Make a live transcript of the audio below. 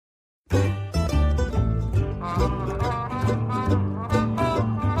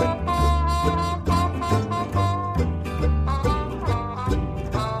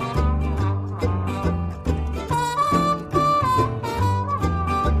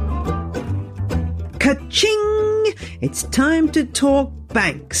Ka-ching! It's time to talk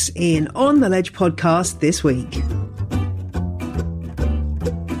banks in On the Ledge podcast this week.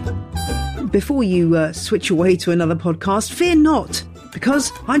 Before you switch away to another podcast, fear not,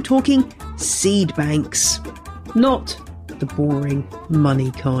 because I'm talking seed banks, not the boring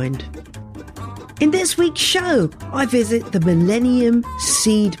money kind. In this week's show, I visit the Millennium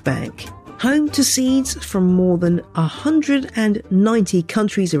Seed Bank, home to seeds from more than 190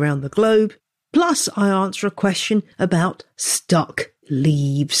 countries around the globe. Plus, I answer a question about stuck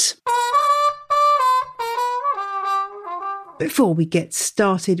leaves. Before we get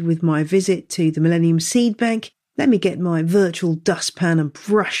started with my visit to the Millennium Seed Bank, let me get my virtual dustpan and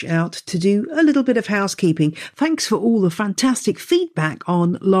brush out to do a little bit of housekeeping. Thanks for all the fantastic feedback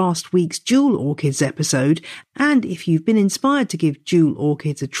on last week's Jewel Orchids episode. And if you've been inspired to give Jewel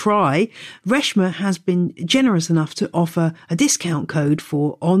Orchids a try, Reshma has been generous enough to offer a discount code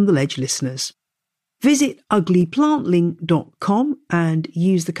for On the Ledge listeners. Visit uglyplantlink.com and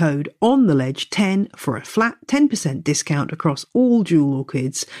use the code ONTHELEDGE10 for a flat 10% discount across all Jewel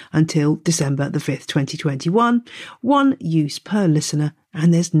Orchids until December the 5th, 2021. One use per listener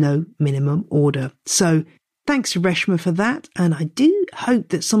and there's no minimum order. So thanks to Reshma for that, and I do hope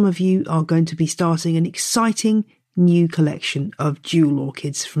that some of you are going to be starting an exciting new collection of Jewel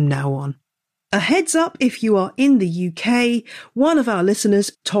Orchids from now on. A heads up, if you are in the UK, one of our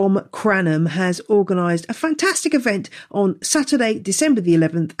listeners, Tom Cranham, has organised a fantastic event on Saturday, December the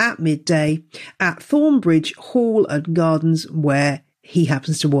 11th at midday at Thornbridge Hall and Gardens, where he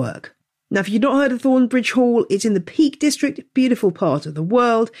happens to work. Now, if you've not heard of Thornbridge Hall, it's in the Peak District, beautiful part of the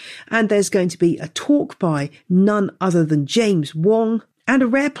world, and there's going to be a talk by none other than James Wong, and a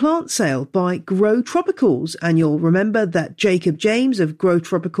rare plant sale by Grow Tropicals. And you'll remember that Jacob James of Grow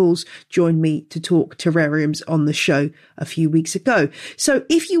Tropicals joined me to talk terrariums on the show a few weeks ago. So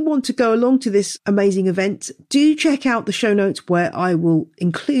if you want to go along to this amazing event, do check out the show notes where I will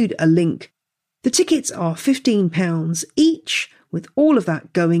include a link. The tickets are £15 each, with all of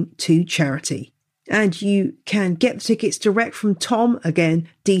that going to charity. And you can get the tickets direct from Tom. Again,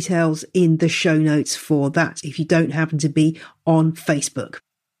 details in the show notes for that if you don't happen to be on Facebook.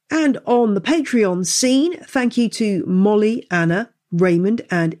 And on the Patreon scene, thank you to Molly, Anna, Raymond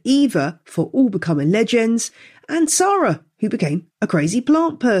and Eva for all becoming legends, and Sarah, who became a crazy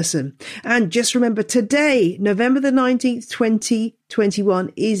plant person. And just remember, today, November the 19th,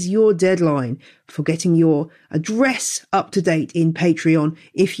 2021, is your deadline for getting your address up to date in Patreon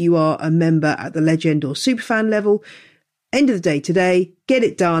if you are a member at the legend or superfan level. End of the day today, get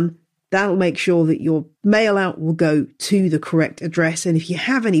it done. That'll make sure that your mail out will go to the correct address. And if you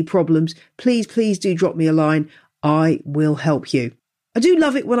have any problems, please do drop me a line. I will help you. I do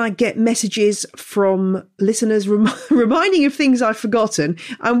love it when I get messages from listeners reminding of things I've forgotten.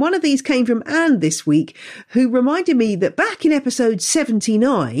 And one of these came from Anne this week, who reminded me that back in episode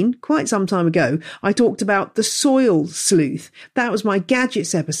 79, quite some time ago, I talked about the Soil Sleuth. That was my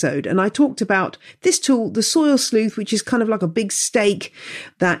gadgets episode. And I talked about this tool, the Soil Sleuth, which is kind of like a big stake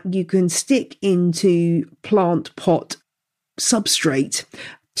that you can stick into plant pot substrate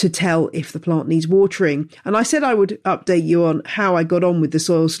to tell if the plant needs watering. And I said I would update you on how I got on with the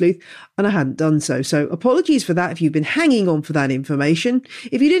Soil Sleuth, and I hadn't done so. So apologies for that if you've been hanging on for that information.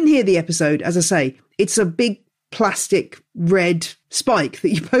 If you didn't hear the episode, as I say, it's a big plastic red spike that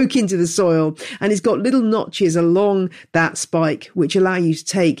you poke into the soil, and it's got little notches along that spike which allow you to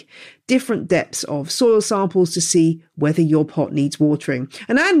take different depths of soil samples to see whether your pot needs watering.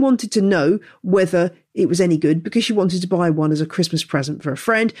 And Anne wanted to know whether it was any good because she wanted to buy one as a Christmas present for a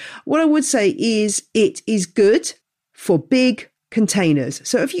friend. What I would say is it is good for big containers.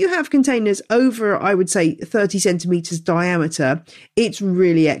 So if you have containers over, I would say 30 centimeters diameter, it's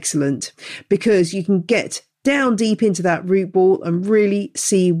really excellent because you can get down deep into that root ball and really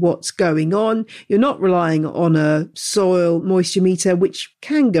see what's going on. You're not relying on a soil moisture meter, which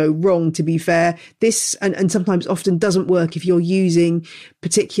can go wrong, to be fair. This and sometimes often doesn't work if you're using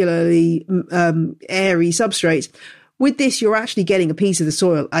particularly airy substrates. With this, you're actually getting a piece of the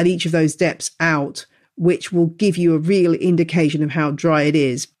soil at each of those depths out, which will give you a real indication of how dry it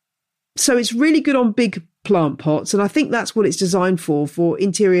is. So it's really good on big plant pots, and I think that's what it's designed for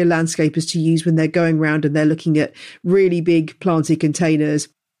interior landscapers to use when they're going around and they're looking at really big planted containers.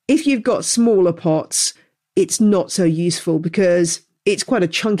 If you've got smaller pots, it's not so useful because it's quite a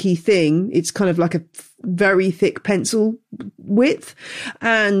chunky thing. It's kind of like a very thick pencil width,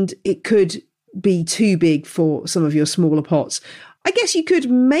 and it could be too big for some of your smaller pots. I guess you could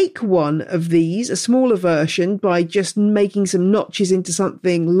make one of these, a smaller version, by just making some notches into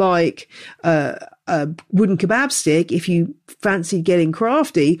something like a a wooden kebab stick if you fancy getting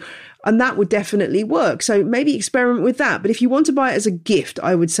crafty, and that would definitely work. So maybe experiment with that. But if you want to buy it as a gift,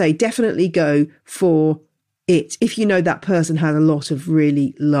 I would say definitely go for it if you know that person has a lot of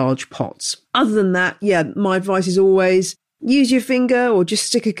really large pots. Other than that, yeah, my advice is always use your finger or just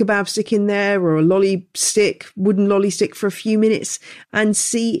stick a kebab stick in there or a wooden lolly stick for a few minutes and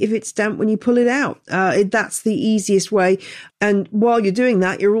see if it's damp when you pull it out. That's the easiest way. And while you're doing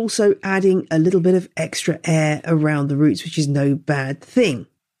that, you're also adding a little bit of extra air around the roots, which is no bad thing.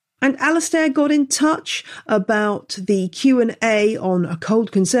 And Alastair got in touch about the Q&A on a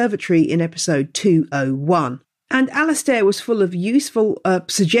cold conservatory in episode 201. And Alastair was full of useful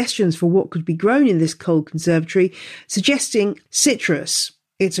suggestions for what could be grown in this cold conservatory, suggesting citrus.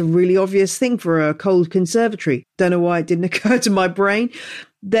 It's a really obvious thing for a cold conservatory. Don't know why it didn't occur to my brain.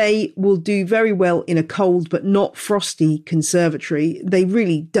 They will do very well in a cold but not frosty conservatory. They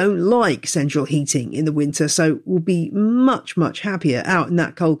really don't like central heating in the winter, so will be much, much happier out in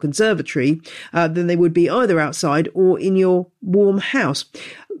that cold conservatory than they would be either outside or in your warm house.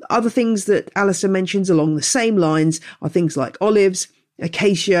 Other things that Alastair mentions along the same lines are things like olives,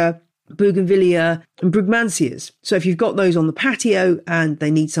 acacia, bougainvillea and brugmansias. So if you've got those on the patio and they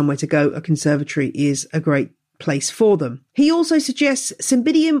need somewhere to go, a conservatory is a great place for them. He also suggests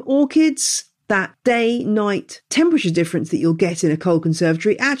Cymbidium orchids. That day-night temperature difference that you'll get in a cold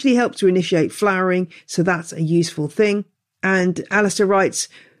conservatory actually helps to initiate flowering, so that's a useful thing. And Alastair writes,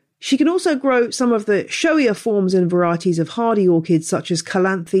 she can also grow some of the showier forms and varieties of hardy orchids such as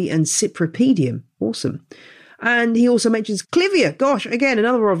Calanthe and Cypripedium. Awesome. And he also mentions Clivia. Gosh, again,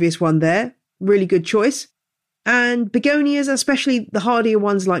 another obvious one there. Really good choice. And begonias, especially the hardier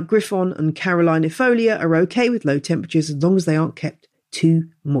ones like Griffon and Carolinifolia, are okay with low temperatures as long as they aren't kept too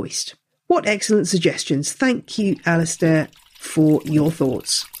moist. What excellent suggestions. Thank you, Alastair, for your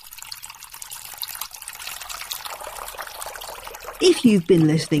thoughts. If you've been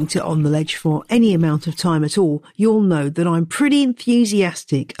listening to On the Ledge for any amount of time at all, you'll know that I'm pretty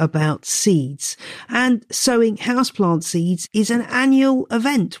enthusiastic about seeds. And sowing houseplant seeds is an annual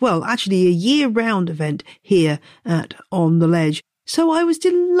event. Well, actually a year-round event here at On the Ledge. So I was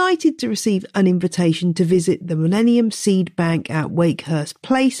delighted to receive an invitation to visit the Millennium Seed Bank at Wakehurst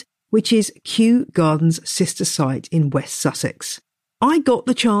Place, which is Kew Gardens' sister site in West Sussex. I got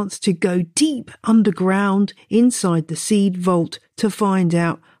the chance to go deep underground inside the seed vault to find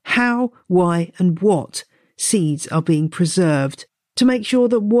out how, why and what seeds are being preserved to make sure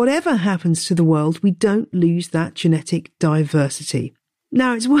that whatever happens to the world, we don't lose that genetic diversity.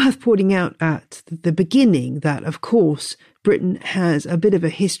 Now, it's worth pointing out at the beginning that, of course, Britain has a bit of a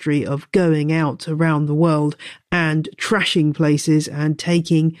history of going out around the world and trashing places and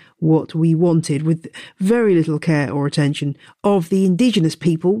taking what we wanted with very little care or attention of the indigenous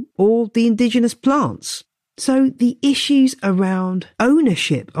people or the indigenous plants. So the issues around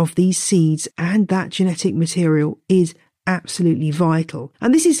ownership of these seeds and that genetic material is absolutely vital.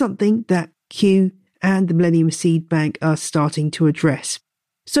 And this is something that Kew and the Millennium Seed Bank are starting to address.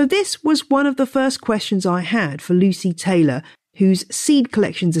 So this was one of the first questions I had for Lucy Taylor, who's seed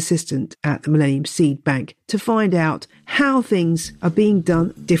collections assistant at the Millennium Seed Bank, to find out how things are being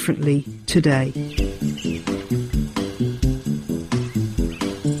done differently today.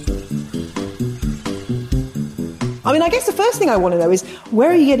 I mean, I guess the first thing I want to know is, where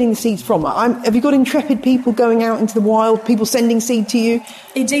are you getting the seeds from? Have you got intrepid people going out into the wild, people sending seed to you?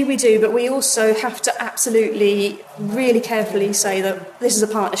 Indeed we do, but we also have to absolutely, really carefully say that this is a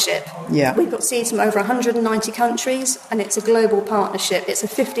partnership. Yeah. We've got seeds from over 190 countries, and it's a global partnership. It's a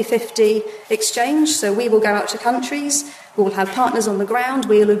 50-50 exchange, so we will go out to countries, we'll have partners on the ground,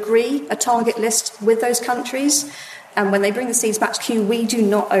 we'll agree a target list with those countries. And when they bring the seeds back to Kew, we do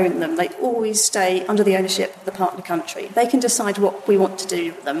not own them. They always stay under the ownership of the partner country. They can decide what we want to do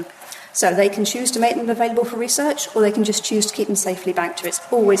with them. So they can choose to make them available for research, or they can just choose to keep them safely banked to. It's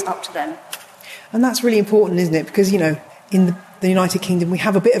always up to them. And that's really important, isn't it? Because, you know, in the United Kingdom, we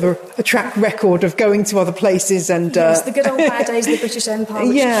have a bit of a track record of going to other places and... Yes, the good old bad days of the British Empire,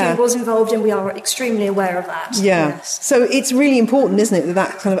 which Kew was involved in. We are extremely aware of that. Yeah. Yes. So it's really important, isn't it,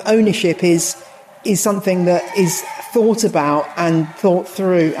 that kind of ownership is something that is thought about and thought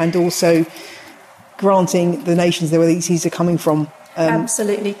through, and also granting the nations where these seeds are coming from.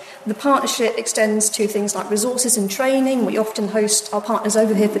 Absolutely. The partnership extends to things like resources and training. We often host our partners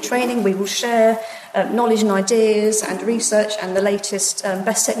over here for training. We will share knowledge and ideas and research and the latest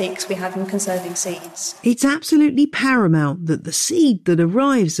best techniques we have in conserving seeds. It's absolutely paramount that the seed that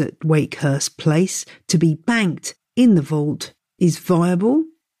arrives at Wakehurst Place to be banked in the vault is viable,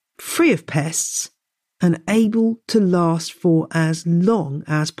 free of pests, and able to last for as long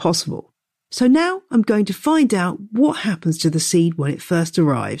as possible. So now I'm going to find out what happens to the seed when it first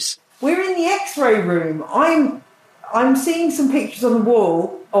arrives. We're in the X-ray room. I'm seeing some pictures on the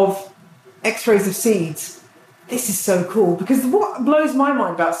wall of X-rays of seeds. This is so cool, because what blows my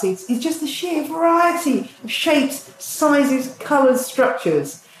mind about seeds is just the sheer variety of shapes, sizes, colours,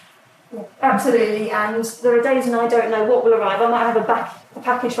 structures. Yeah, absolutely, and there are days when I don't know what will arrive. I might have a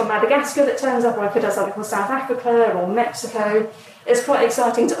package from Madagascar that turns up, or I could have something from South Africa or Mexico. It's quite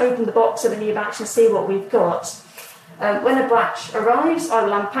exciting to open the box of a new batch and see what we've got. When a batch arrives, I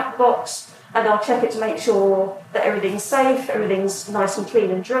will unpack the box and I'll check it to make sure that everything's safe, everything's nice and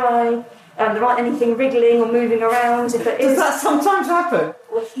clean and dry. There aren't anything wriggling or moving around. If it is, does that sometimes happen?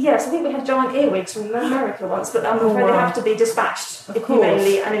 Well, yes, I think we had giant earwigs from America once, but I'm afraid they have to be dispatched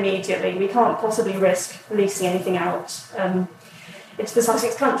humanely and immediately. We can't possibly risk releasing anything out. It's the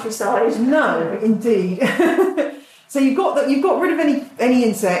Sussex countryside. No, indeed. So you've got rid of any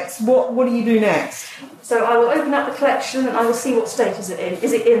insects. What do you do next? So I will open up the collection and I will see what state is it in.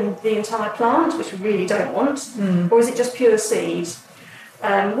 Is it in the entire plant, which we really don't want, or is it just pure seed?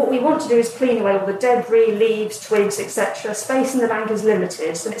 What we want to do is clean away all the debris, leaves, twigs, etc. Space in the bank is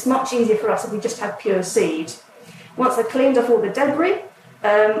limited, so it's much easier for us if we just have pure seed. Once I've cleaned off all the debris,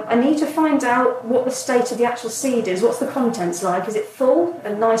 I need to find out what the state of the actual seed is. What's the contents like? Is it full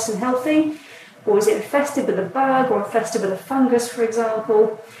and nice and healthy? Or is it infested with a bug or infested with a fungus, for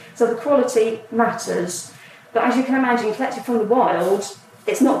example? So the quality matters. But as you can imagine, collected from the wild,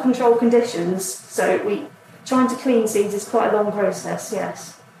 it's not controlled conditions, so trying to clean seeds is quite a long process,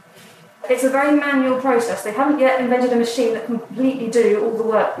 yes. It's a very manual process. They haven't yet invented a machine that can completely do all the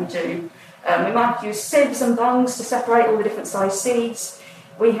work we do. We might use sieves and bungs to separate all the different size seeds.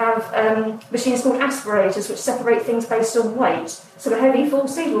 We have machines called aspirators which separate things based on weight. So a heavy full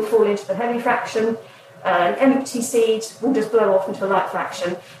seed will fall into the heavy fraction, an empty seed will just blow off into a light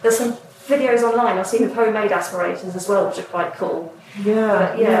fraction. There's some videos online I've seen of homemade aspirators as well, which are quite cool.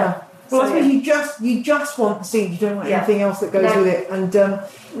 Yeah. Well, I suppose you just want the seed, you don't want anything else that goes with it. And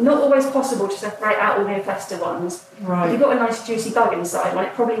not always possible to separate out all the infested ones. Right. If you've got a nice juicy bug inside one,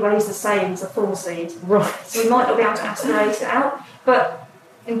 it probably weighs the same as a full seed. Right. So we might not be able to aspirate it out. But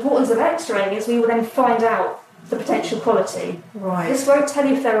the importance of X-raying is we will then find out the potential quality. Right. This won't tell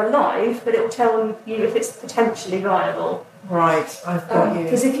you if they're alive, but it will tell you if it's potentially viable. Right, I've got you.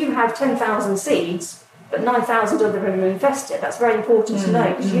 Because if you have 10,000 seeds, but 9,000 of them are infested, that's very important to know,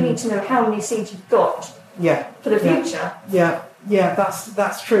 because you need to know how many seeds you've got for the future. Yeah,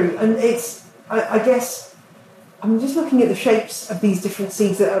 that's true. And it's, I guess, I'm just looking at the shapes of these different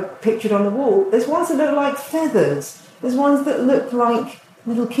seeds that are pictured on the wall. There's ones that look like feathers. There's ones that look like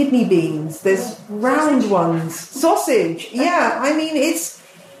little kidney beans. There's round ones. Sausage. Yeah, I mean, it's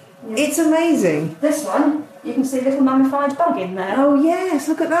amazing. This one, you can see a little mummified bug in there. Oh, yes,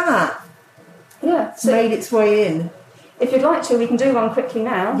 look at that. Yeah. It's made its way in. If you'd like to, we can do one quickly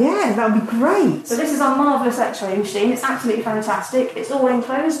now. Yeah, that would be great. So this is our marvellous X-ray machine. It's absolutely fantastic. It's all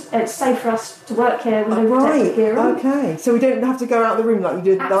enclosed. It's safe for us to work here with no protective gear on. Okay. So we don't have to go out the room like you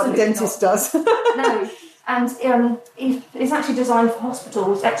did, like the dentist does. No. And it's actually designed for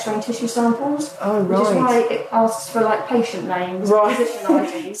hospitals, X-raying tissue samples. Oh, right. Which is why it asks for patient names,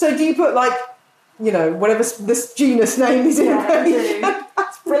 physician IDs. So do you put whatever this genus name is in it?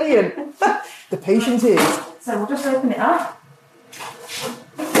 That's brilliant. The patient is. So we'll just open it up.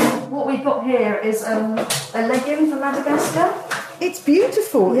 What we've got here is a legume from Madagascar. It's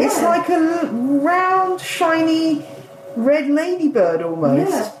beautiful. Yeah. It's like a round, shiny red ladybird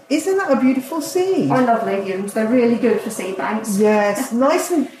almost. Yeah. Isn't that a beautiful seed? I love legumes. They're really good for seed banks. Yes, nice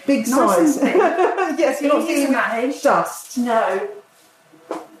and big size. Nice and big. Yes, you're not seeing manage dust. No.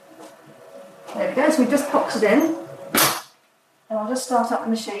 There we go. So we've just popped it in. And I'll just start up the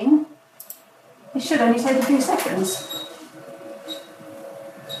machine. It should only take a few seconds.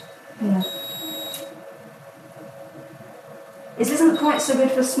 Yeah. This isn't quite so good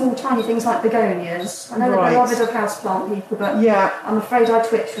for small, tiny things like begonias. I know that they're beloved of houseplant people, but I'm afraid I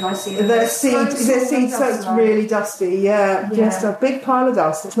twitch when I see them. Their seeds so really dusty. Yeah, just a big pile of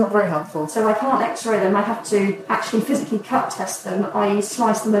dust. It's not very helpful. So I can't X-ray them. I have to actually physically cut test them, i.e.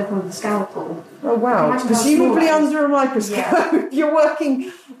 slice them open with a scalpel. Oh wow! Presumably under a microscope. Yeah. You're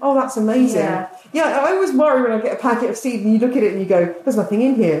working. Oh, that's amazing. Yeah, I always worry when I get a packet of seed and you look at it and you go, there's nothing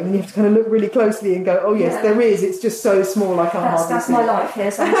in here. And you have to kind of look really closely and go, oh yes, there is. It's just so small I can't hardly see. That's my life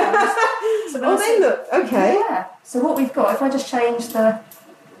here sometimes. So they look, okay. Yeah. So what we've got, if I just change the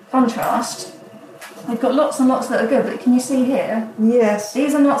contrast, we've got lots and lots that are good, but can you see here? Yes.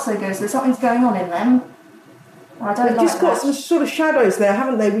 These are not so good, so something's going on in them. I don't They've like just got that. some sort of shadows there,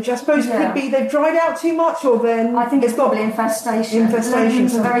 haven't they? Which I suppose could be they've dried out too much, or then I think it's probably infestation.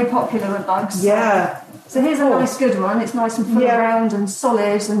 Infestations are very popular with bugs. Yeah. So here's a nice good one. It's nice and full of round and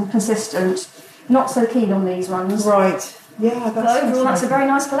solid and persistent. Not so keen on these ones. Right. Yeah, that's a very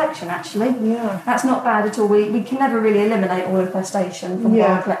nice collection, actually. Yeah. That's not bad at all. We can never really eliminate all infestation from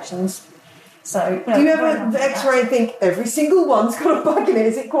wild collections. So, do you ever X-ray and think every single one's got a bug in it?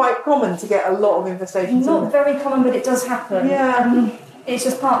 Is it quite common to get a lot of infestations? Not very common, but it does happen. Yeah. It's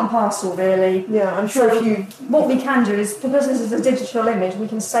just part and parcel, really. Yeah, I'm sure what we can do is, because this is a digital image, we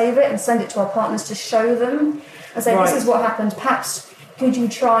can save it and send it to our partners to show them and say, this is what happened. Perhaps could you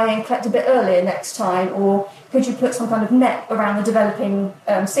try and collect a bit earlier next time, or could you put some kind of net around the developing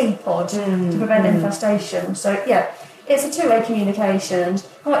seed pod to prevent infestation? So, yeah, it's a two-way communication.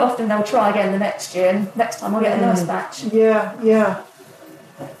 Quite often they'll try again the next year, and next time I'll get a nice batch. Yeah, yeah.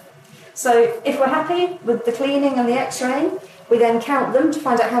 So if we're happy with the cleaning and the X-raying, we then count them to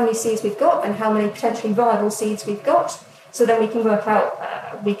find out how many seeds we've got and how many potentially viable seeds we've got. So then we can work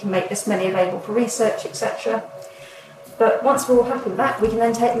out, we can make this many available for research, etc. But once we're all happy with that, we can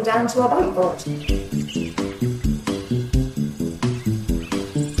then take them down to our bank vault.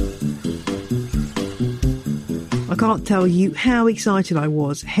 I can't tell you how excited I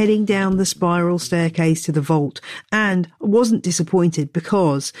was heading down the spiral staircase to the vault, and I wasn't disappointed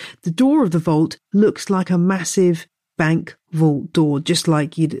because the door of the vault looks like a massive bank vault door, just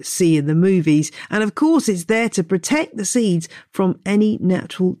like you'd see in the movies. And of course, it's there to protect the seeds from any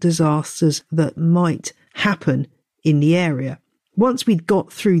natural disasters that might happen in the area. Once we'd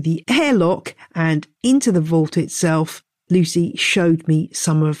got through the airlock and into the vault itself, Lucy showed me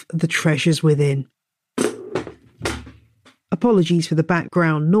some of the treasures within. Apologies for the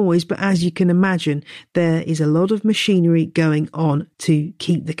background noise, but as you can imagine, there is a lot of machinery going on to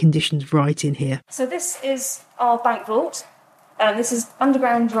keep the conditions right in here. So this is our bank vault. This is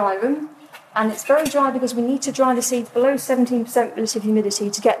underground dry room, and it's very dry because we need to dry the seeds below 17% relative humidity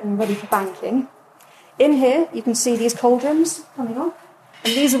to get them ready for banking. In here, you can see these cauldrons coming on,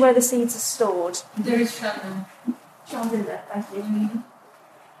 and these are where the seeds are stored. There is Shannon. Shannon's in there, thank you. Mm-hmm.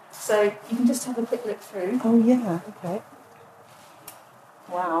 So you can just have a quick look through. Oh yeah, okay.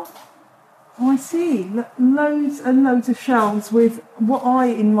 Wow. Oh, I see. Loads and loads of shelves with what I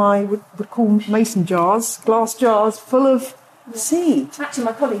in my would call mason jars, glass jars full of seed. Actually,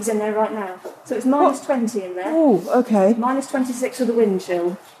 my colleague's in there right now. So it's minus 20 in there. Oh, okay. Minus 26 with the wind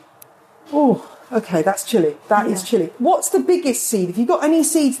chill. Oh, okay, that's chilly. That is chilly. What's the biggest seed? Have you got any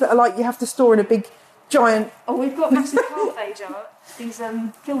seeds that are like you have to store in a big, giant... Oh, we've got massive parfait jar, these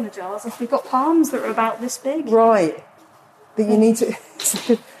Kilner jars. We've got palms that are about this big. Right. That you need to...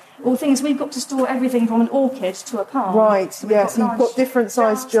 Well, the thing is, we've got to store everything from an orchid to a palm. Right, so yes, you've got different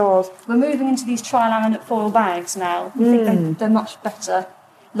sized jars. We're moving into these tri-laminate foil bags now. We think they're much better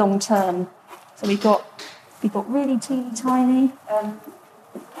long term. So we've got really teeny tiny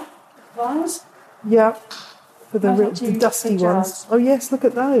vials. Yeah, for the dusty ones. jars. Oh yes, look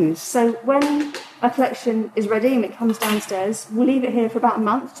at those. So when a collection is ready and it comes downstairs, we'll leave it here for about a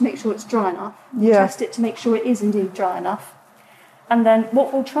month to make sure it's dry enough. Yeah. Test it to make sure it is indeed dry enough. And then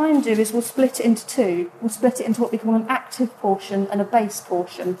what we'll try and do is we'll split it into two. We'll split it into what we call an active portion and a base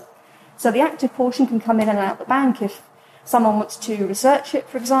portion. So the active portion can come in and out the bank if someone wants to research it,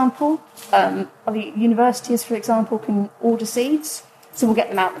 for example. The universities, for example, can order seeds. So we'll get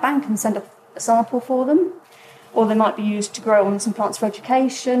them out the bank and send a sample for them. Or they might be used to grow on some plants for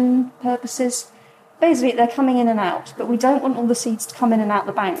education purposes. Basically, they're coming in and out, but we don't want all the seeds to come in and out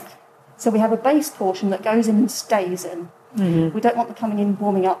the bank. So we have a base portion that goes in and stays in. Mm-hmm. We don't want them coming in,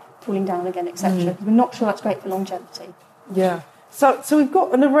 warming up, cooling down again, etc. We're not sure that's great for longevity. Yeah. So we've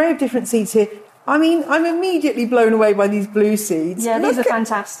got an array of different seeds here. I mean, I'm immediately blown away by these blue seeds. Yeah, these are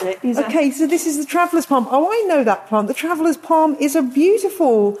fantastic. So this is the traveller's palm. Oh, I know that plant. The traveller's palm is a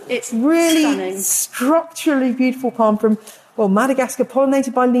beautiful, it's really stunning, structurally beautiful palm from, Madagascar,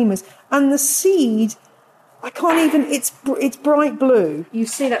 pollinated by lemurs. And the seed, I can't even, it's bright blue. You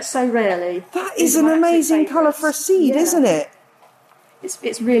see that so rarely. That is an amazing colour for a seed, isn't it?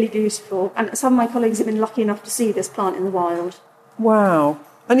 It's really beautiful. And some of my colleagues have been lucky enough to see this plant in the wild. Wow.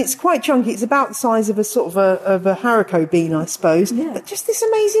 And it's quite chunky. It's about the size of a sort of a haricot bean, I suppose. Yeah. But just this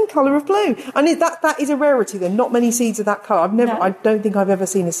amazing colour of blue. And that is a rarity then. Not many seeds of that colour. I don't think I've ever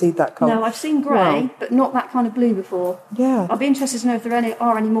seen a seed that colour. No, I've seen grey, but not that kind of blue before. Yeah. I'll be interested to know if there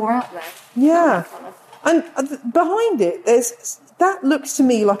are any more out there. Yeah. And behind it, that looks to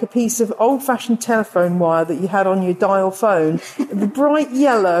me like a piece of old-fashioned telephone wire that you had on your dial phone. The bright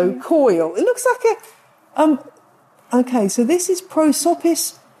yellow coil. It looks like a... Okay, so this is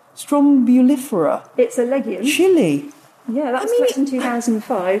Prosopis Strombulifera. It's a legume. Chili. Yeah, that was collected in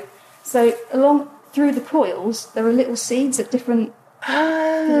 2005. So along through the coils, there are little seeds at different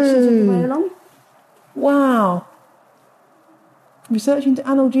positions of the way along. Wow. Research into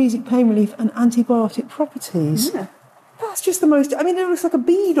analgesic pain relief and antibiotic properties. Yeah. That's just the most... I mean, it looks like a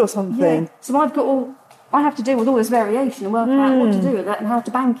bead or something. Yeah. So I have to deal with all this variation and work out what to do with it and how to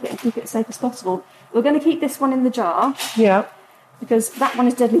bank it and keep it as safe as possible. We're going to keep this one in the jar. Yeah. Because that one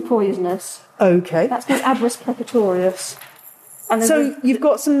is deadly poisonous. Okay. That's called Abrus precatorius. And so you've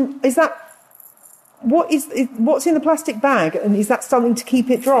got some... Is that... What's in the plastic bag, and is that something to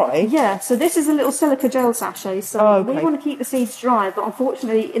keep it dry? Yeah, so this is a little silica gel sachet, so we want to keep the seeds dry, but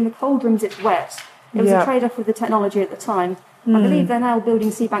unfortunately in the cold rooms it's wet. It was a trade-off with the technology at the time. I believe they're now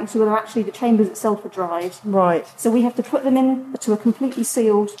building seed banks where actually the chambers itself are dried. Right. So we have to put them into a completely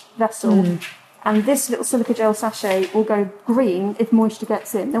sealed vessel, and this little silica gel sachet will go green if moisture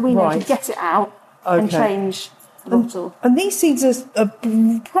gets in. Then we need to get it out and change the bottle. And these seeds are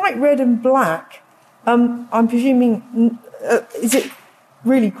bright red and black. I'm presuming, is it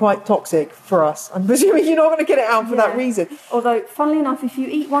really quite toxic for us? I'm presuming you're not going to get it out for that reason. Although, funnily enough, if you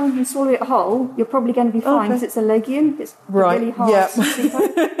eat one and swallow it whole, you're probably going to be fine because it's a legume. It's really hard.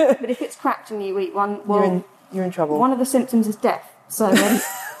 But if it's cracked and you eat one, well, you're in trouble. One of the symptoms is death. So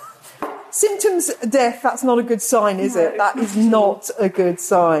symptoms of death, that's not a good sign, is it? That is not a good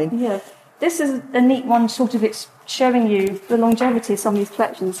sign. Yeah. This is a neat one, sort of showing you the longevity of some of these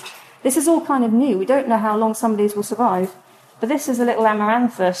collections. This is all kind of new. We don't know how long some of these will survive. But this is a little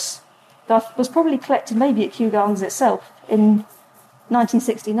amaranthus that was probably collected maybe at Kew Gardens itself in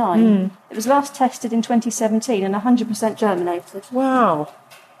 1969. It was last tested in 2017 and 100% germinated. Wow.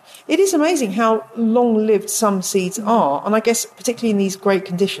 It is amazing how long-lived some seeds are. And I guess particularly in these great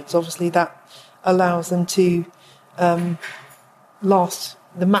conditions, obviously that allows them to last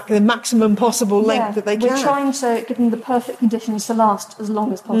the maximum possible length that they can. We're trying to give them the perfect conditions to last as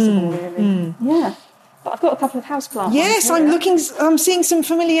long as possible, really. Yeah. But I've got a couple of houseplants. Yes, I'm seeing some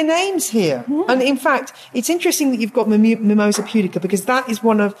familiar names here. Yeah. And in fact, it's interesting that you've got Mimosa pudica because that is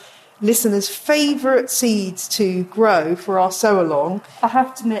one of listeners' favourite seeds to grow for our sow along. I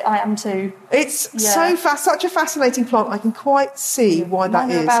have to admit, I am too. It's such a fascinating plant. I can quite see why that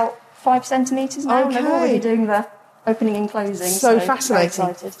is. They're about 5 centimetres now. Okay. They're already doing the opening and closing. So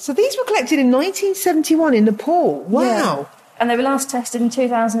fascinating. So these were collected in 1971 in Nepal. Wow. Yeah. And they were last tested in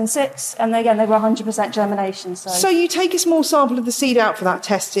 2006, and again, they were 100% germination. So you take a small sample of the seed out for that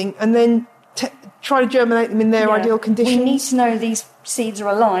testing, and then try to germinate them in their ideal conditions? We need to know these seeds are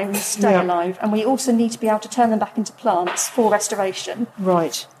alive and stay alive, and we also need to be able to turn them back into plants for restoration.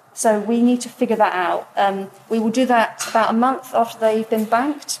 Right. So we need to figure that out. We will do that about a month after they've been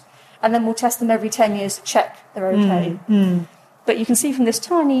banked, and then we'll test them every 10 years to check they're okay. But you can see from this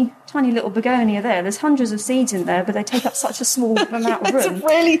tiny little begonia there's hundreds of seeds in there, but they take up such a small amount of room.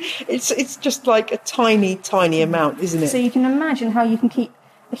 It's just like a tiny amount, isn't it? So you can imagine how you can keep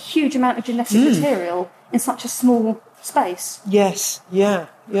a huge amount of genetic material in such a small space. Yes, yeah.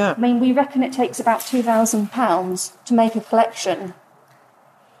 I mean, we reckon it takes about £2,000 to make a collection,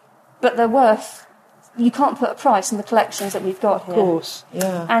 but they're worth... You can't put a price on the collections that we've got here. Of course,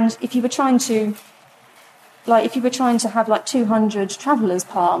 yeah. And if you were trying to have like 200 travellers'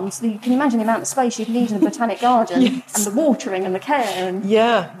 palms, you can imagine the amount of space you'd need in a botanic garden and the watering and the care. And,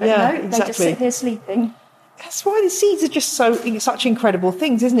 exactly. They just sit here sleeping. That's why the seeds are just such incredible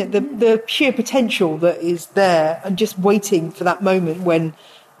things, isn't it? The sheer potential that is there and just waiting for that moment when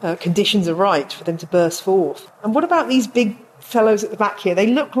conditions are right for them to burst forth. And what about these big fellows at the back here? They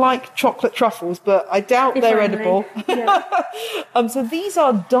look like chocolate truffles, but I doubt they're edible. Yeah. So these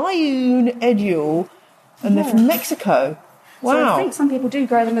are Dayun Edule, and they're from Mexico. Wow. So I think some people do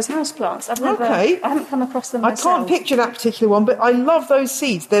grow them as houseplants. I haven't come across them myself. I can't picture that particular one, but I love those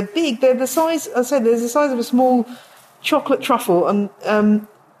seeds. They're big. They're the size, I said, they're the size of a small chocolate truffle. And,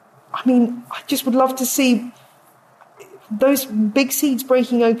 I mean, I just would love to see those big seeds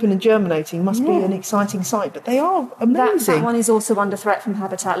breaking open and germinating. Must be an exciting sight, but they are amazing. That one is also under threat from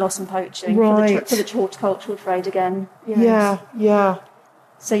habitat loss and poaching for the horticultural trade again. Yes. Yeah.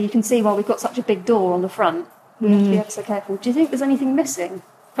 So you can see why we've got such a big door on the front. We have to be ever so careful. Do you think there's anything missing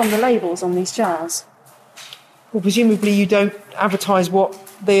from the labels on these jars? Well, presumably you don't advertise what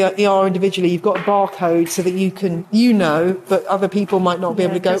they are individually. You've got a barcode so that you can, but other people might not be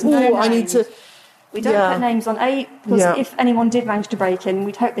able to go, I need to... We don't put names on, because if anyone did manage to break in,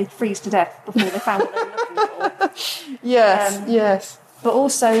 we'd hope they'd freeze to death before they found what they were looking for. Yes. But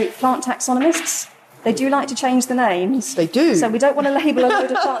also plant taxonomists They do like to change the names. They do. So we don't want to label a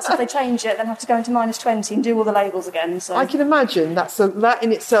load of plants. If they change it, then have to go into -20 and do all the labels again. So I can imagine that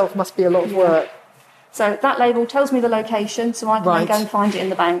in itself must be a lot of work. So that label tells me the location, so I can then go and find it in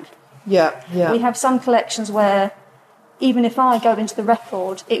the bank. Yeah. We have some collections where even if I go into the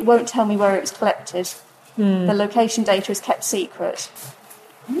record, it won't tell me where it was collected. The location data is kept secret.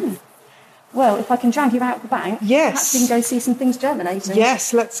 Well, if I can drag you out the bank, perhaps we can go see some things germinating.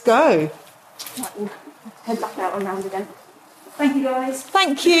 Yes, let's go. Right, we'll head back out and round again. Thank you, guys.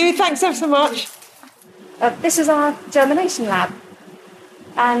 Thank you. Thanks ever so much. This is our germination lab.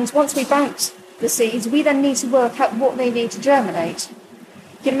 And once we banked the seeds, we then need to work out what they need to germinate.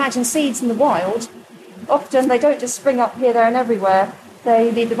 You can imagine seeds in the wild. Often they don't just spring up here, there and everywhere.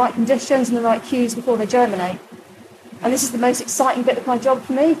 They need the right conditions and the right cues before they germinate. And this is the most exciting bit of my job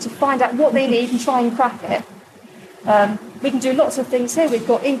for me, to find out what they need and try and crack it. We can do lots of things here. We've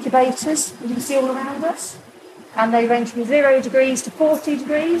got incubators, you can see all around us. And they range from 0 degrees to 40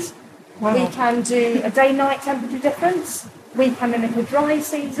 degrees. Wow. We can do a day-night temperature difference. We can mimic a dry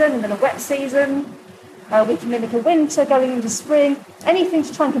season and then a wet season. We can mimic a winter going into spring. Anything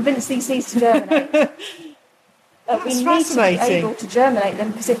to try and convince these seeds to germinate. We need to be able to germinate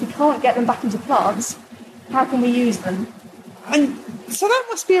them, because if we can't get them back into plants, how can we use them? And so that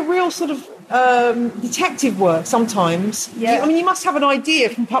must be a real sort of detective work sometimes. Yeah. You must have an idea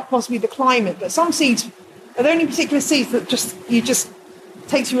from possibly the climate, but some seeds, are there any particular seeds that just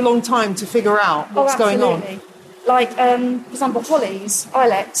takes you a long time to figure out what's going on? Like, for example, hollies,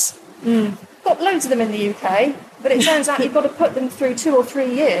 ilex. Got loads of them in the UK, but it turns out you've got to put them through 2 or 3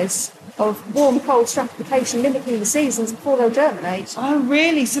 years of warm, cold stratification mimicking the seasons before they'll germinate. Oh,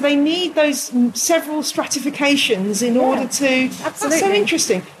 really? So they need those several stratifications in order to... Absolutely. That's so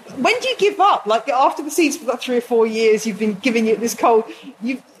interesting. When do you give up? Like, after the seeds for that 3 or 4 years you've been giving it this cold,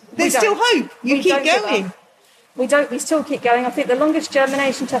 there's still hope. You keep going. We still keep going. I think the longest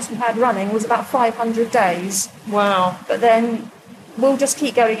germination test we had running was about 500 days. Wow. But then we'll just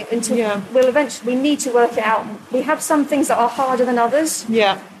keep going until we'll eventually... We need to work it out. We have some things that are harder than others.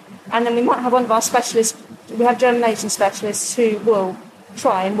 Yeah. And then we might have one of our specialists, we have germination specialists who will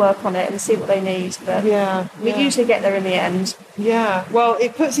try and work on it and see what they need. But we usually get there in the end. Yeah, well,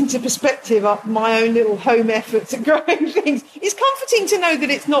 it puts into perspective my own little home efforts at growing things. It's comforting to know that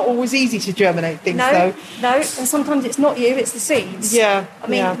it's not always easy to germinate things, though. No, and sometimes it's not you, it's the seeds. Yeah. I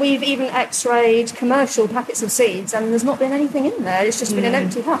mean, we've even x-rayed commercial packets of seeds and there's not been anything in there. It's just been an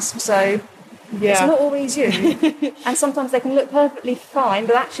empty husk, so... It's not always you. And sometimes they can look perfectly fine,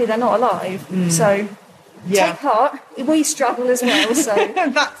 but actually they're not alive. So take heart. We struggle as well. So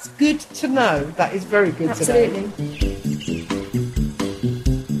that's good to know. That is very good to know. Absolutely.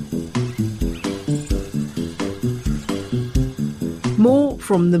 More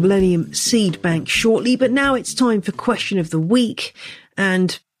from the Millennium Seed Bank shortly, but now it's time for Question of the Week.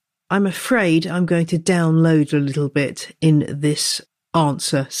 And I'm afraid I'm going to download a little bit in this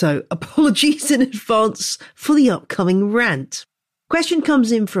answer, so apologies in advance for the upcoming rant. Question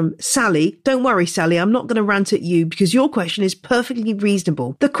comes in from Sally. Don't worry, Sally, I'm not going to rant at you because your question is perfectly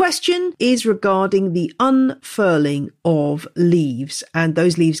reasonable. The question is regarding the unfurling of leaves and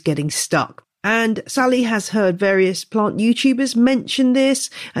those leaves getting stuck. And Sally has heard various plant YouTubers mention this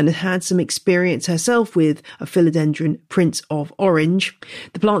and has had some experience herself with a Philodendron Prince of Orange.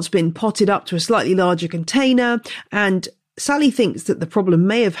 The plant's been potted up to a slightly larger container, and Sally thinks that the problem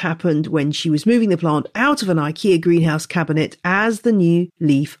may have happened when she was moving the plant out of an IKEA greenhouse cabinet as the new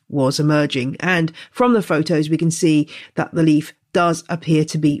leaf was emerging. And from the photos, we can see that the leaf does appear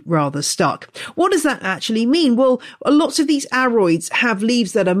to be rather stuck. What does that actually mean? Well, lots of these aroids have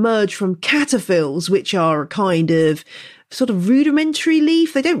leaves that emerge from cataphyls, which are a kind of sort of rudimentary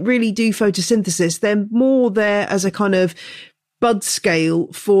leaf. They don't really do photosynthesis. They're more there as a kind of bud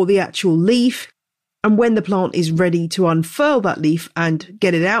scale for the actual leaf. And when the plant is ready to unfurl that leaf and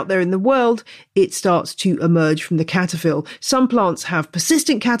get it out there in the world, it starts to emerge from the cataphyl. Some plants have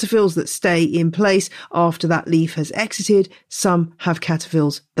persistent cataphyls that stay in place after that leaf has exited. Some have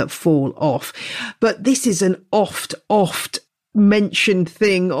cataphyls that fall off. But this is an oft mentioned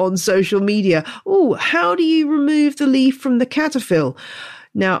thing on social media. Oh, how do you remove the leaf from the cataphyl?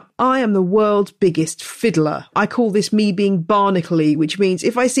 Now, I am the world's biggest fiddler. I call this me being barnacle-y, which means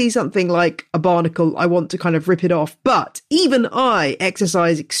if I see something like a barnacle, I want to kind of rip it off. But even I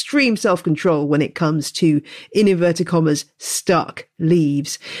exercise extreme self-control when it comes to, in inverted commas, stuck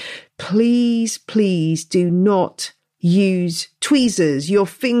leaves. Please, please do not use tweezers, your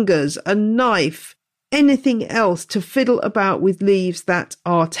fingers, a knife, anything else to fiddle about with leaves that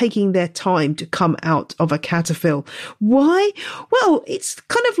are taking their time to come out of a cataphyll. Why? Well, it's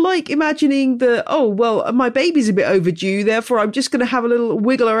kind of like imagining my baby's a bit overdue, therefore I'm just going to have a little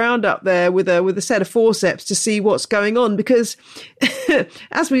wiggle around up there with a set of forceps to see what's going on, because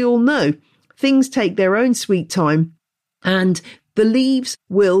as we all know, things take their own sweet time, and the leaves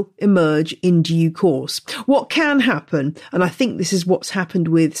will emerge in due course. What can happen, and I think this is what's happened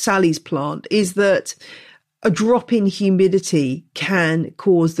with Sally's plant, is that a drop in humidity can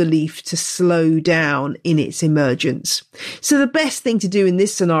cause the leaf to slow down in its emergence. So the best thing to do in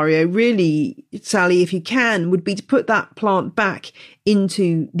this scenario, really, Sally, if you can, would be to put that plant back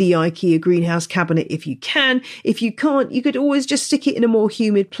into the IKEA greenhouse cabinet if you can. If you can't, you could always just stick it in a more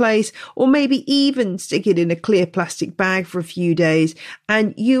humid place, or maybe even stick it in a clear plastic bag for a few days,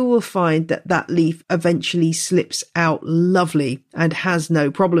 and you will find that that leaf eventually slips out lovely and has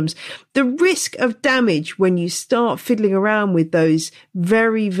no problems. The risk of damage when you start fiddling around with those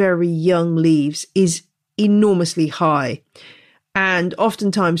very, very young leaves is enormously high. And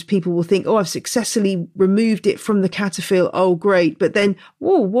oftentimes people will think, I've successfully removed it from the cataphyll. Oh, great. But then,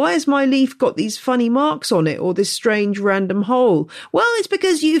 why has my leaf got these funny marks on it, or this strange random hole? Well, it's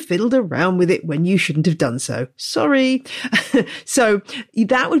because you fiddled around with it when you shouldn't have done so. Sorry. So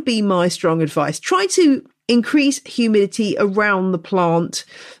that would be my strong advice. Try to increase humidity around the plant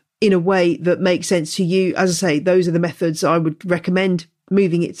in a way that makes sense to you. As I say, those are the methods I would recommend: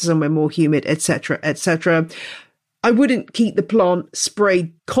 moving it to somewhere more humid, etc., etc. I wouldn't keep the plant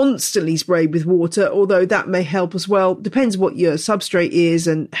constantly sprayed with water, although that may help as well. Depends what your substrate is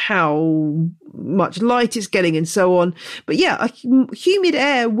and how much light it's getting and so on. But yeah, humid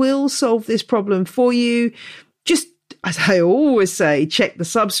air will solve this problem for you. Just, as I always say, check the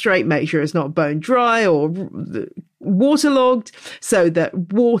substrate, make sure it's not bone dry or waterlogged, so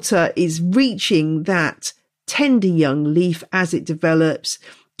that water is reaching that tender young leaf as it develops.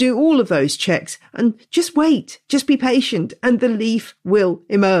 Do all of those checks and just wait, just be patient, and the leaf will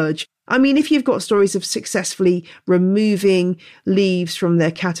emerge. I mean, if you've got stories of successfully removing leaves from their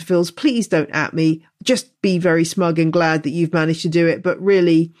cataphyls, please don't at me. Just be very smug and glad that you've managed to do it. But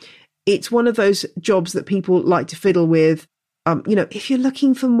really, it's one of those jobs that people like to fiddle with. If you're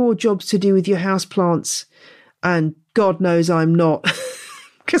looking for more jobs to do with your houseplants, and God knows I'm not,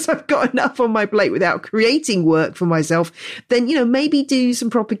 because I've got enough on my plate without creating work for myself, then, maybe do some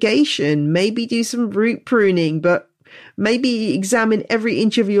propagation, maybe do some root pruning, but maybe examine every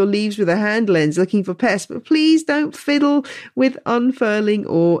inch of your leaves with a hand lens looking for pests. But please don't fiddle with unfurling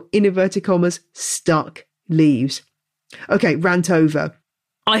or, in inverted commas, stuck leaves. Okay, rant over.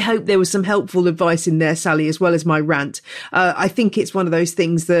 I hope there was some helpful advice in there, Sally, as well as my rant. I think it's one of those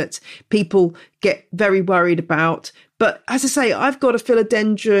things that people get very worried about. But as I say, I've got a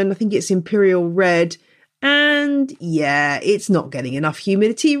philodendron, I think it's Imperial Red, and yeah, it's not getting enough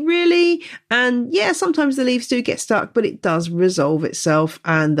humidity really. And yeah, sometimes the leaves do get stuck, but it does resolve itself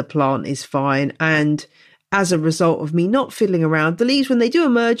and the plant is fine. And as a result of me not fiddling around, the leaves, when they do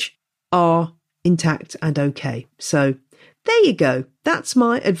emerge, are intact and okay. So there you go. That's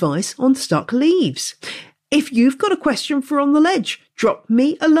my advice on stuck leaves. If you've got a question for On the Ledge, drop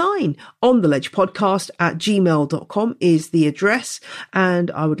me a line. ontheledgepodcast@gmail.com is the address,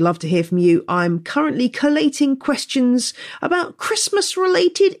 and I would love to hear from you. I'm currently collating questions about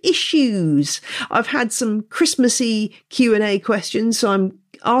Christmas-related issues. I've had some Christmassy Q&A questions, so I'm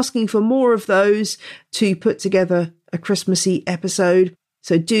asking for more of those to put together a Christmassy episode.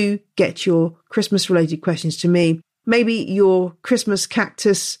 So do get your Christmas-related questions to me. Maybe your Christmas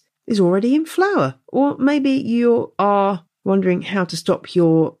cactus is already in flower, or maybe you are wondering how to stop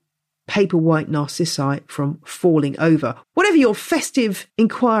your paper white narcissi from falling over. Whatever your festive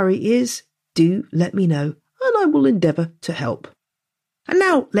inquiry is, do let me know and I will endeavour to help. And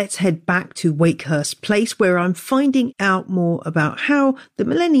now let's head back to Wakehurst Place, where I'm finding out more about how the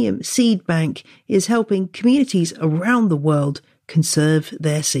Millennium Seed Bank is helping communities around the world conserve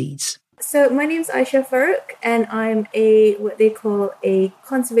their seeds. So my name's Aisha Farouk, and I'm what they call a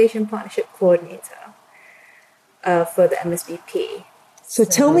conservation partnership coordinator for the MSBP. So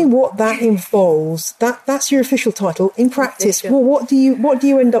tell me what that involves. That's your official title. In practice, well, what do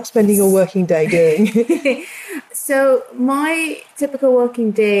you end up spending your working day doing? So my typical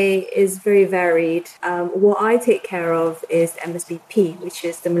working day is very varied. What I take care of is the MSBP, which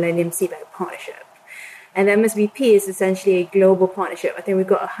is the Millennium Seed Bank Partnership. And the MSBP is essentially a global partnership. I think we've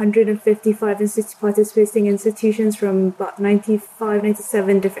got 155 participating institutions from about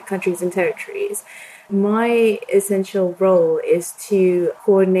 97 different countries and territories. My essential role is to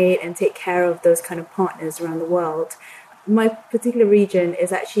coordinate and take care of those kind of partners around the world. my particular region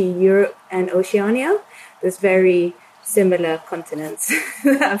is actually Europe and Oceania. There's very similar continents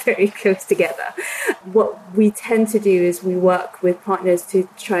that are very close together. What we tend to do is we work with partners to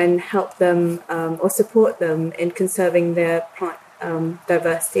try and help them or support them in conserving their plant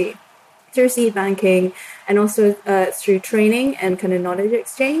diversity through seed banking and also through training and kind of knowledge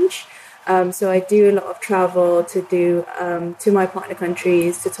exchange. So I do a lot of travel to my partner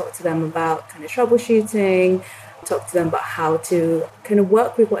countries to talk to them about kind of troubleshooting, talk to them about how to kind of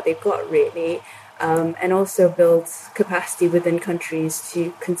work with what they've got really, and also build capacity within countries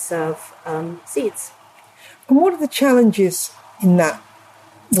to conserve seeds. And what are the challenges in that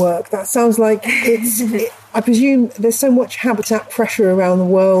work? That sounds like I presume there's so much habitat pressure around the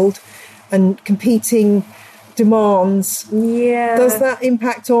world and competing demands. Yeah. Does that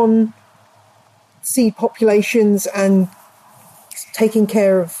impact on seed populations and taking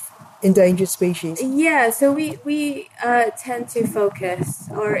care of endangered species? Yeah, so we tend to focus,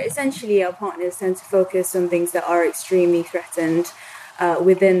 or essentially our partners tend to focus on things that are extremely threatened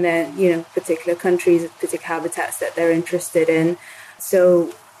within their particular countries, particular habitats that they're interested in.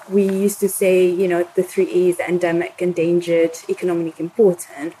 So we used to say, the 3 E's: endemic, endangered, economically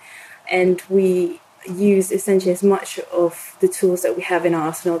important, and we use essentially as much of the tools that we have in our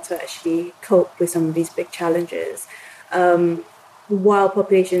arsenal to actually cope with some of these big challenges. While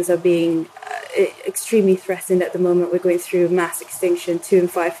populations are being extremely threatened at the moment, we're going through mass extinction. 2 in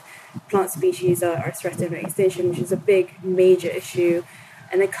 5 plant species are threatened by extinction, which is a big, major issue.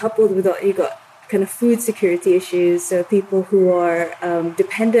 And then coupled with that, you've got kind of food security issues. So people who are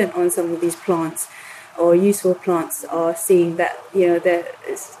dependent on some of these plants or useful plants are seeing that,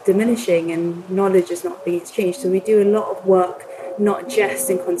 it's diminishing and knowledge is not being exchanged. So we do a lot of work, not just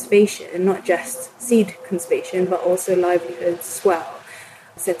in conservation and not just seed conservation, but also livelihoods as well.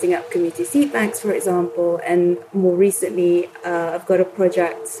 Setting up community seed banks, for example, and more recently, I've got a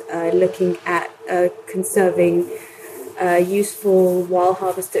project looking at conserving useful wild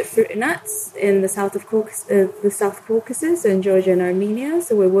harvested fruit and nuts in the South Caucasus in Georgia and Armenia.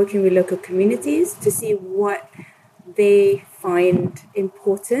 So we're working with local communities to see what they find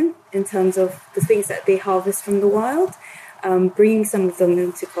important in terms of the things that they harvest from the wild, bringing some of them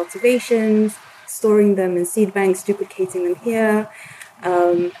into cultivation, storing them in seed banks, duplicating them here,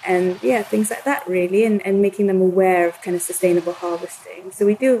 and things like that really, and making them aware of kind of sustainable harvesting. So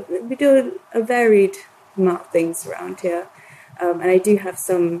we do a varied amount of things around here, and I do have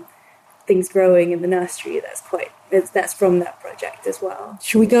some things growing in the nursery that's from that project as well.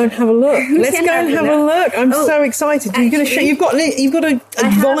 Should we go and have a look? Let's go and have a look. I'm so excited. You're going to show. You've got a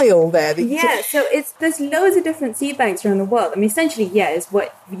vial there. So there's loads of different seed banks around the world. I mean, essentially, is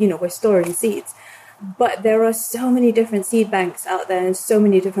what we're storing seeds. But there are so many different seed banks out there and so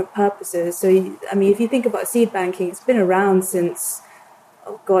many different purposes. So, if you think about seed banking, it's been around since,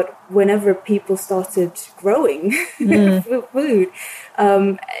 whenever people started growing food.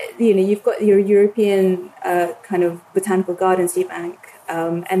 You've got your European kind of botanical garden seed bank,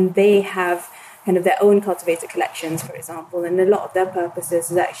 and they have kind of their own cultivated collections, for example. And a lot of their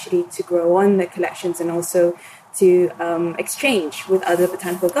purposes is actually to grow on their collections and also to exchange with other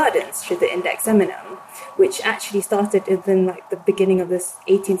botanical gardens, through the Index Eminum, which actually started in the beginning of this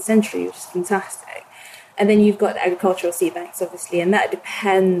 18th century, which is fantastic. And then you've got agricultural seed banks, obviously, and that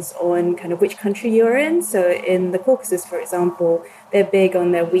depends on kind of which country you're in. So in the Caucasus, for example, they're big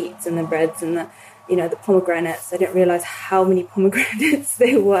on their wheats and the breads and the pomegranates. I didn't realize how many pomegranates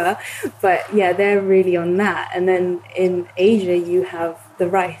there were, but they're really on that. And then in Asia, you have the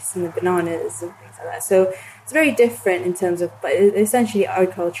rice and the bananas and things like that. So it's very different in terms of, but essentially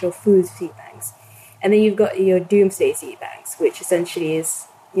agricultural food seed banks. And then you've got your doomsday seed banks, which essentially is,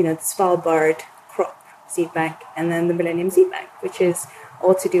 the Svalbard crop seed bank, and then the Millennium Seed Bank, which is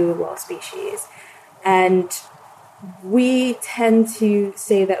all to do with wild species. And we tend to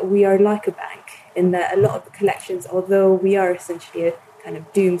say that we are like a bank in that a lot of the collections, although we are essentially a kind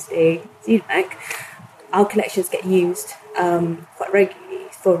of doomsday seed bank, our collections get used quite regularly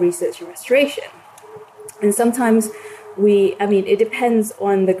for research and restoration. And sometimes it depends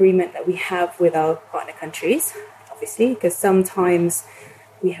on the agreement that we have with our partner countries, obviously, because sometimes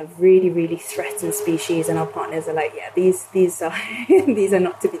we have really, really threatened species and our partners are like, these are these are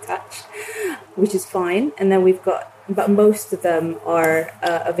not to be touched, which is fine. And then but most of them are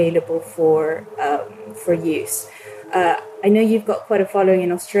available for use. I know you've got quite a following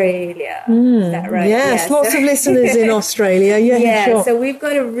in Australia. Is that right? Yes, lots of listeners in Australia. Sure. So we've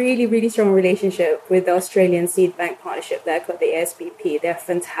got a really, really strong relationship with the Australian Seed Bank Partnership. They're called the ASBP. They're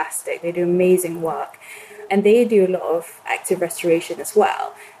fantastic. They do amazing work. And they do a lot of active restoration as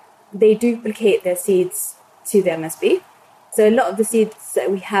well. They duplicate their seeds to the MSB, So a lot of the seeds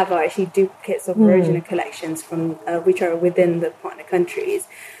that we have are actually duplicates of original collections from which are within the partner countries.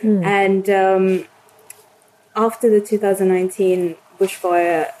 And after the 2019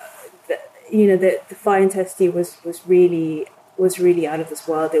 bushfire, the fire intensity was really out of this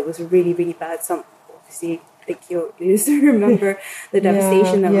world. It was really, really bad. Obviously, I think you remember the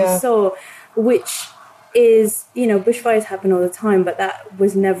devastation that we saw, which is, bushfires happen all the time, but that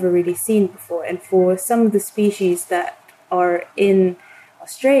was never really seen before. And for some of the species that are in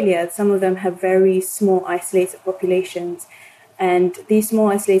Australia, some of them have very small isolated populations. And these small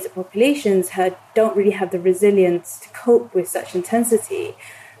isolated populations don't really have the resilience to cope with such intensity.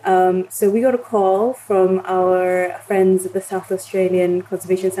 So we got a call from our friends at the South Australian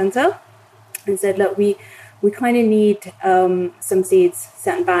Conservation Centre and said, look, we kind of need some seeds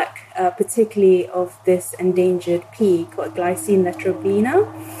sent back, particularly of this endangered pea called Glycine latrobina.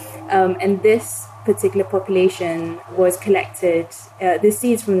 And this particular population was collected, the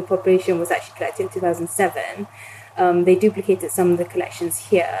seeds from the population was actually collected in 2007. They duplicated some of the collections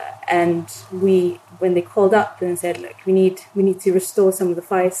here, and when they called up and said, look, we need to restore some of the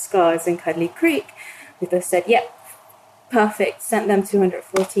fire scars in Cuddly Creek, we just said, yep, perfect, sent them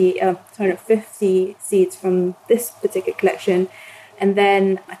 250 seeds from this particular collection. And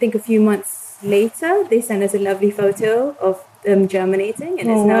then I think a few months later, they sent us a lovely photo of them germinating,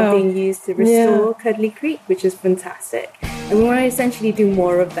 and it's now being used to restore Cuddly Creek, which is fantastic. And we want to essentially do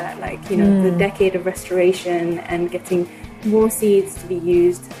more of that, the decade of restoration and getting more seeds to be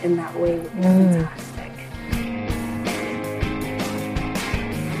used in that way would be fantastic.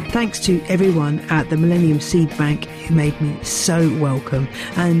 Thanks to everyone at the Millennium Seed Bank who made me so welcome.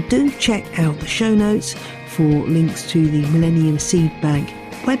 And do check out the show notes for links to the Millennium Seed Bank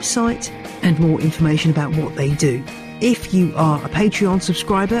website and more information about what they do. If you are a Patreon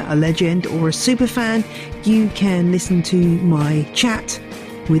subscriber, a legend or a super fan, you can listen to my chat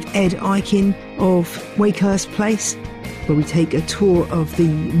with Ed Eichen of Wakehurst Place, where we take a tour of the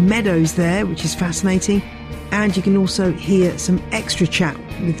meadows there, which is fascinating. And you can also hear some extra chat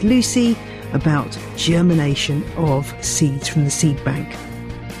with Lucy about germination of seeds from the seed bank.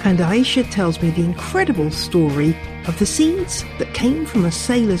 And Aisha tells me the incredible story of the seeds that came from a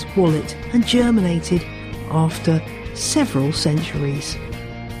sailor's wallet and germinated after several centuries.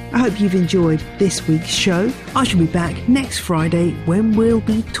 I hope you've enjoyed this week's show. I shall be back next Friday when we'll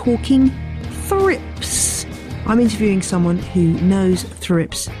be talking thrips. I'm interviewing someone who knows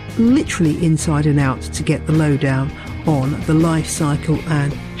thrips literally inside and out to get the lowdown on the life cycle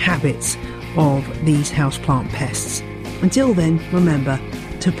and habits of these houseplant pests. Until then, remember,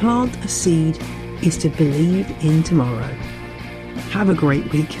 to plant a seed is to believe in tomorrow. Have a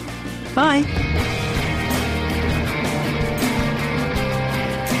great week. Bye.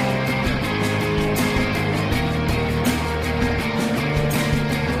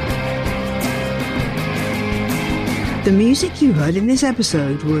 The music you heard in this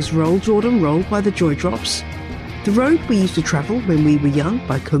episode was Roll Jordan Roll by the Joy Drops, The Road We Used to Travel When We Were Young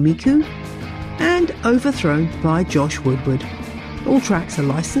by Komiku, and Overthrown by Josh Woodward. All tracks are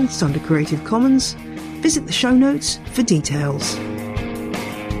licensed under Creative Commons. Visit the show notes for details.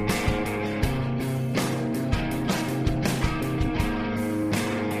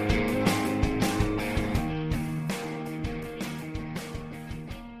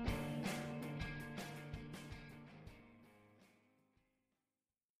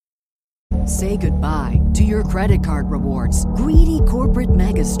 Say goodbye to your credit card rewards. Greedy corporate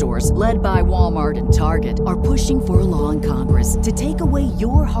mega stores, led by Walmart and Target, are pushing for a law in Congress to take away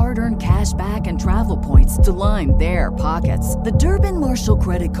your hard-earned cash back and travel points to line their pockets. The Durbin-Marshall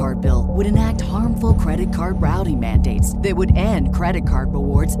credit card bill would enact harmful credit card routing mandates that would end credit card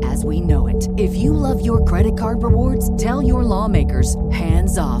rewards as we know it. If you love your credit card rewards, tell your lawmakers,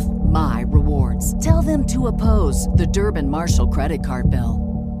 hands off my rewards. Tell them to oppose the Durbin-Marshall credit card bill.